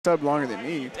sub longer than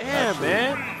me. Damn, actually.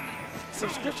 man.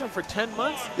 Subscription for 10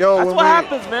 months? Yo, that's what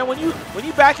happens, man. When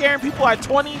you back airing people at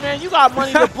 20, man, you got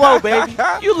money to blow, baby.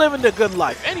 You living the good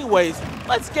life. Anyways,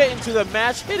 let's get into the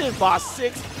match. Hidden Boss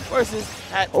 6 versus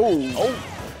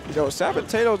Yo,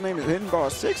 Sabotato's name is Hidden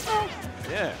Boss 6 now?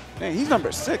 Yeah. Dang, he's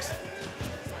number 6.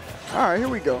 All right, here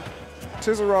we go.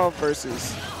 Tisserove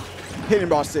versus Hidden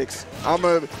Boss 6. I'm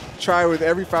going to try with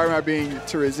every fiber in my being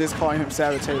to resist calling him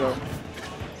Sabotato.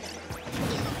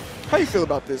 How you feel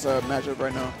about this matchup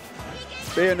right now?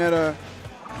 Bayonetta,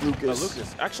 Lucas.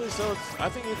 Lucas. Actually, so I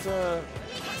think it's a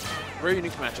very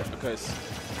unique matchup because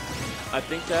I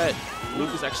think that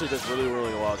Lucas actually does really,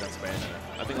 really well against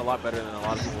Bayonetta. I think a lot better than a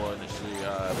lot of people initially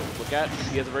look at.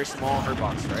 He has a very small hurt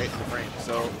box, right, in the frame.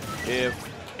 So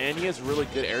and he has really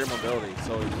good aerial mobility.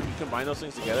 So if you combine those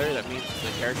things together, that means the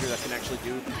character that can actually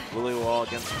do really well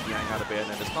against the out of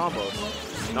Bayonetta's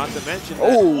combos. Not to mention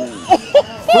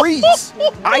that freeze!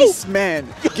 Iceman!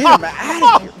 Get him out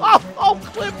of here! Oh,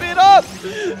 clip it up!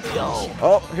 Yo.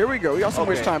 Oh, here we go. We got some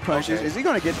waste time punches. Is he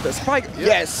going to get the spike? Yep.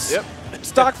 Yes! Yep.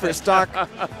 Stock for stock.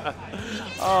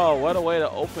 Oh, what a way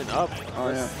to open up. Oh,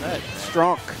 yeah.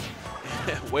 Strong.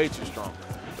 Way too strong.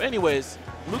 But anyways,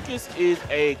 Lucas is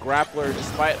a grappler.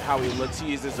 Despite how he looks,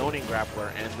 he is a zoning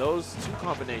grappler, and those two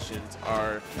combinations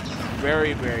are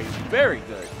very, very, very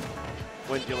good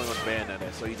when dealing with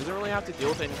Bayonetta. So he doesn't really have to deal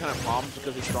with any kind of problems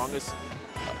because his strongest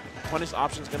punish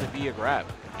option is going to be a grab.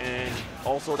 And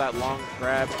also that long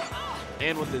grab,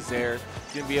 and with his Zair,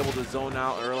 he's going to be able to zone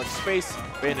out or like space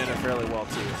Bayonetta fairly well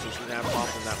too. So he's going to have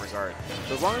problems in that regard.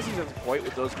 So as long as he doesn't quite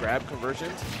with those grab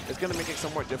conversions, it's going to make it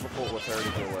somewhat difficult with her to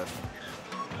deal with.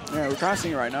 Yeah, we're kind of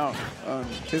seeing it right now.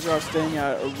 Tisserove staying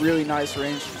at a really nice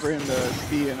range for him to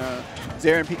be in a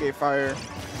Zair and PK fire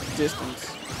distance.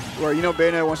 Where, you know,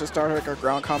 Bayonetta wants to start like our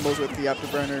ground combos with the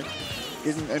afterburner.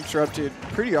 Isn't interrupted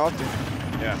pretty often.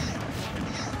 Yeah.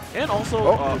 And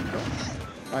also,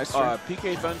 nice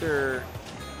PK Thunder,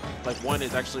 like, 1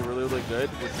 is actually really, really good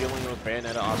with dealing with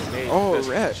Bayonetta off stage. Oh,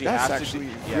 right. That's actually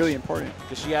really important.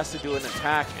 Because she has to do an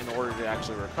attack in order to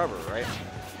actually recover, right?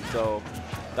 So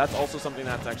that's also something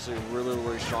that's actually really,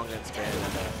 really strong against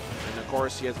Bayonetta. And of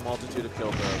course, he has a multitude of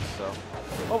kill throws.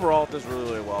 So overall, it does really,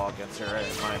 really well against her,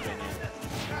 in my opinion.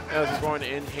 As we're going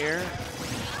in here,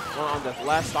 on the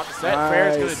last stock set, Fair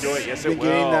is going to do it. Yes, it will.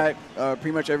 Been getting that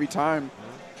pretty much every time.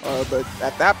 But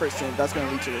at that percent, that's going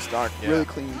to lead to the stock. Yeah. Really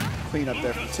clean up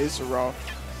there from Tisserove.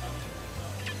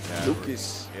 Yeah,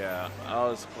 Lucas. Yeah, that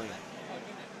was clean.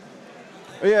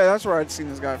 Oh, yeah, that's where I'd seen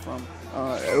this guy from.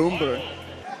 Umbra.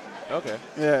 Okay.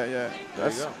 Yeah. There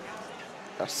you go.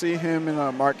 I see him in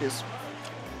Marcus.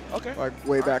 Okay. Like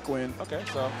way back when. Okay,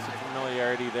 so some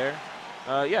familiarity there.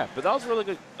 Yeah, but that was really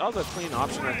good. That was a clean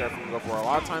option right there for him to go for. A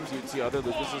lot of times you'd see other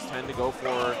Lucases tend to go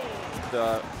for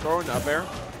the throw in up air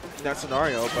in that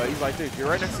scenario, but he's like, dude, if you're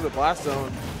right next to the blast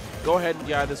zone, go ahead and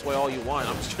get out of this way all you want.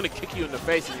 I'm just going to kick you in the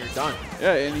face and you're done.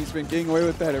 Yeah, and he's been getting away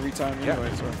with that every time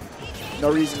anyway, so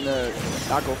no reason to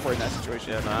not go for it in that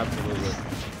situation. Yeah, no, absolutely.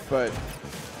 But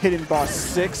Hidden Boss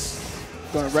 6,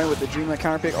 going to run with the Dreamland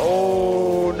counter pick.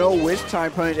 Oh, no wish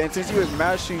time punch. And since he was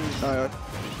mashing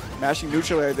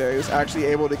neutral air there, he was actually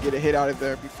able to get a hit out of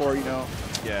there before, you know,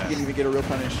 he can even get a real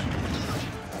punish.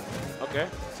 Okay,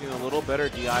 seeing a little better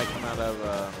DI come out of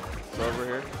Silver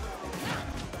here.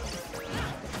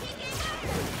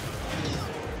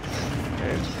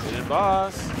 Okay, Hidden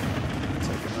Boss.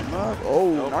 Taking him up.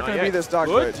 Oh, not going to be this stock.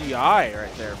 Good DI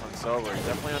right there from Silver. He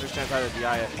definitely understands how to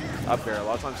DI up there. A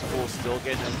lot of times people will still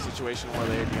get in a situation where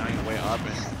they're DIing way up,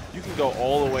 and you can go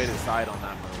all the way to the side on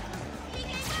that move.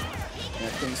 Yeah,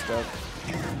 clean stuff.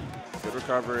 Good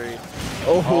recovery.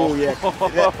 Oh, yeah.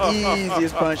 The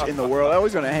easiest punch in the world. I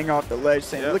was going to hang off the ledge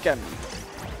saying, look at me.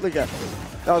 Look at me.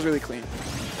 That was really clean.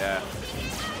 Yeah.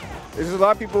 There's a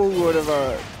lot of people who would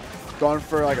have gone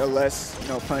for like a less, you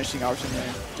know, punishing option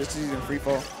there, just using free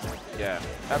fall. Yeah,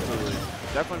 absolutely.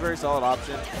 Definitely a very solid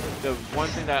option. The one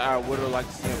thing that I would have liked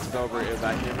to see him take over is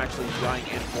that him actually dying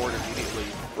in forward immediately.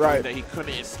 Right. That he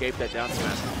couldn't escape that down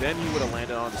smash. Then he would have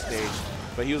landed on the stage.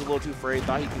 But he was a little too afraid.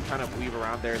 Thought he could kind of weave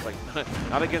around there. It's like,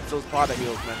 not against those Prada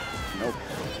heals, man. Nope.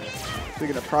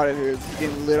 Speaking of Prada heals, he's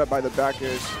getting lit up by the back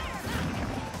airs.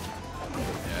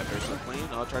 Yeah, very so clean.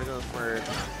 I'll try to go for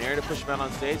Nair to push him out on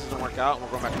stage. Doesn't work out. We're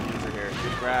going back to neutral here.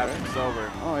 Good grab.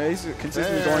 Silver. Oh, yeah, he's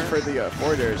consistently going for the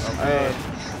forward airs. Okay.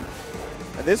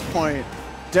 At this point,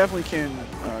 definitely can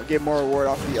get more reward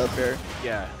off the up air.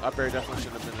 Yeah, up air definitely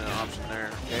shouldn't have been an option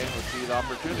there. Okay, let's see the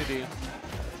opportunity.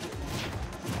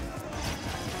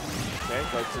 Okay,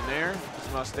 goes in there, puts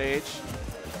him off stage.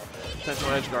 Potential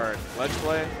edge guard. Ledge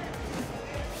play.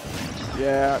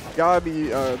 Yeah, gotta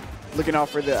be looking out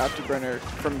for the afterburner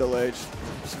from the ledge.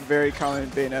 It's very common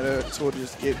Bayonetta tool to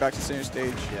just get back to center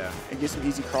stage and get some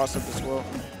easy cross up as well.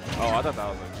 Oh, I thought that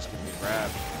was like just gonna be a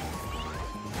grab.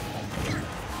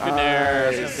 Good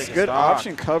there. Good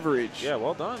option coverage. Yeah,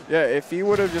 well done. Yeah, if he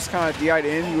would have just kind of DI'd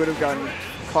in, he would have gotten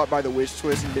caught by the witch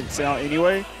twist and been sent out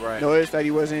anyway. Right. Notice that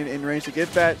he wasn't in range to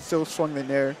get that, still swung the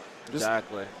nair. Just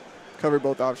exactly. Covered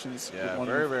both options. Yeah,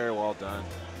 very, very well done.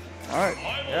 All right.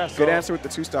 Yeah, good answer with the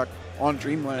 2-stock on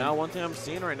Dreamland. Now, one thing I'm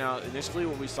seeing right now, initially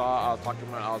when we saw,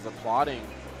 I was applauding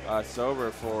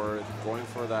Sober for going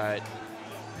for that,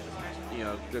 you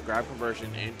know, the grab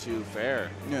conversion into fair.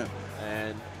 Yeah.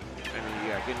 And I mean,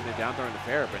 yeah, getting the down throw into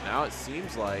fair, but now it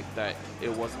seems like that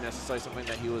it wasn't necessarily something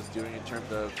that he was doing in terms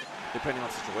of, depending on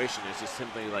the situation, it's just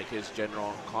simply like his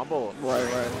general combo. Right.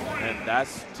 And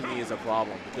that's, to me, is a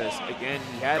problem because, again,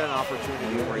 he had an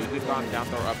opportunity where he could have gone down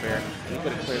throw up air, he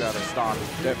could have cleared out his stock.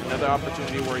 Another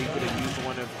opportunity where he could have used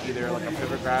one of either like a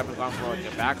pivot grab and gone for like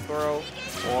a back throw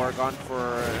or gone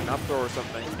for an up throw or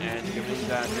something and given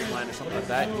that Dreamland or something like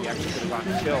that, he actually could have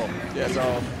gotten a kill. Yeah, so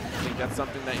I think that's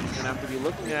something that he's going to have to be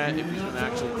looking at if he's going to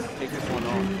actually take this one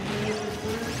home.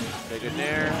 Take it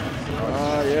there.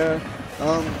 Yeah.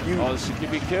 Oh, this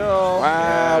should be kill.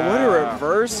 Wow, what a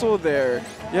reversal there.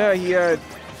 Yeah, he had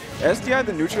SDI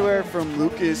the neutral air from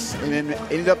Lucas and then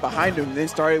ended up behind him, then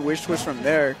started wish twist from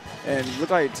there, and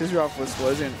looked like tisserove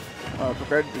wasn't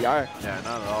prepared to DI. Yeah,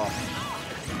 not at all.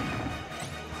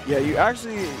 Yeah, you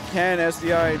actually can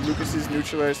SDI Lucas's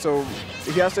neutral air, so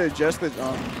he has to adjust the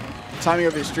timing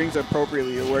of his strings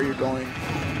appropriately or where you're going.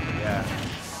 Yeah.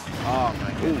 Oh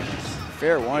my goodness.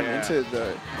 Fair one into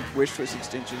the wish twist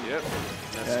extension. Yep.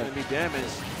 That's going to be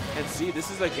damaged. And see,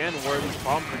 this is again where these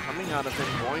problems are coming out of him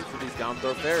going for these down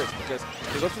throw fairs, because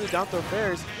if he goes for the down throw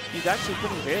fairs, he's actually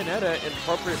putting Bayonetta in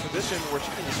appropriate position where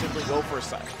she can just simply go for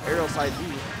a aerial side B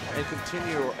and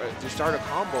continue to start a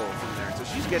combo from there. So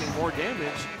she's getting more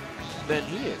damage than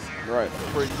he is. Right.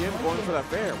 For him going for that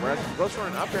fair. Whereas if he goes for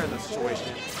an up air in this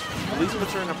situation, at least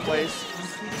puts her in a place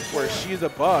where she's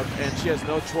above and she has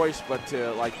no choice but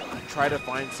to like try to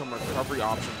find some recovery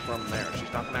option from there.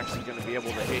 She's not actually going to be able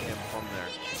to hit him from there.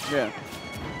 Yeah.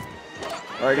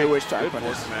 All right, good wish time. Good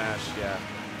forward smash, yeah.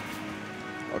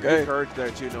 Okay. Good courage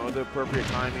there too. Know the appropriate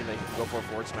timing. They can go for a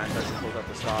forward smash as he pulls up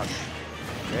the stock.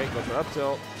 Okay, go for up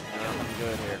tilt. Yeah, looking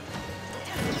good here.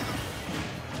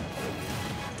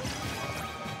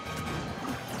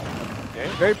 Okay.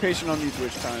 Very patient on these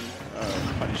wish time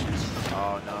punishes.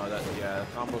 Oh no, the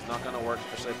combo's not gonna work,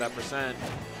 especially at that percent.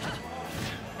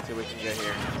 Let's see what we can get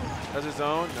here. Does his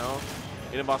own? No.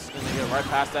 Hidden box is gonna get right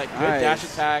past that. Good dash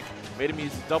attack. Made him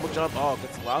use double jump. Oh,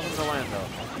 allows him to land though.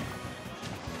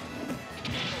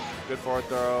 Good forward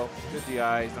throw. Good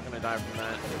DI. He's not gonna die from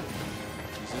that.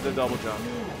 Uses the double jump.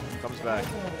 Comes back.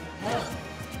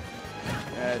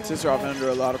 Yeah, tisserove under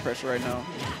a lot of pressure right now.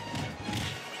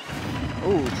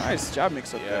 Ooh, nice job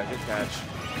mix up there. Yeah, good catch.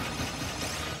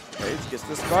 Okay, gets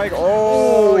the spike.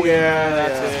 Oh, yeah,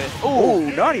 that's it.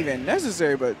 Ooh, not even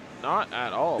necessary, but not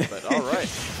at all, but all right.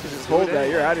 just hold that.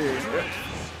 You're out of here.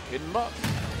 Hit him up.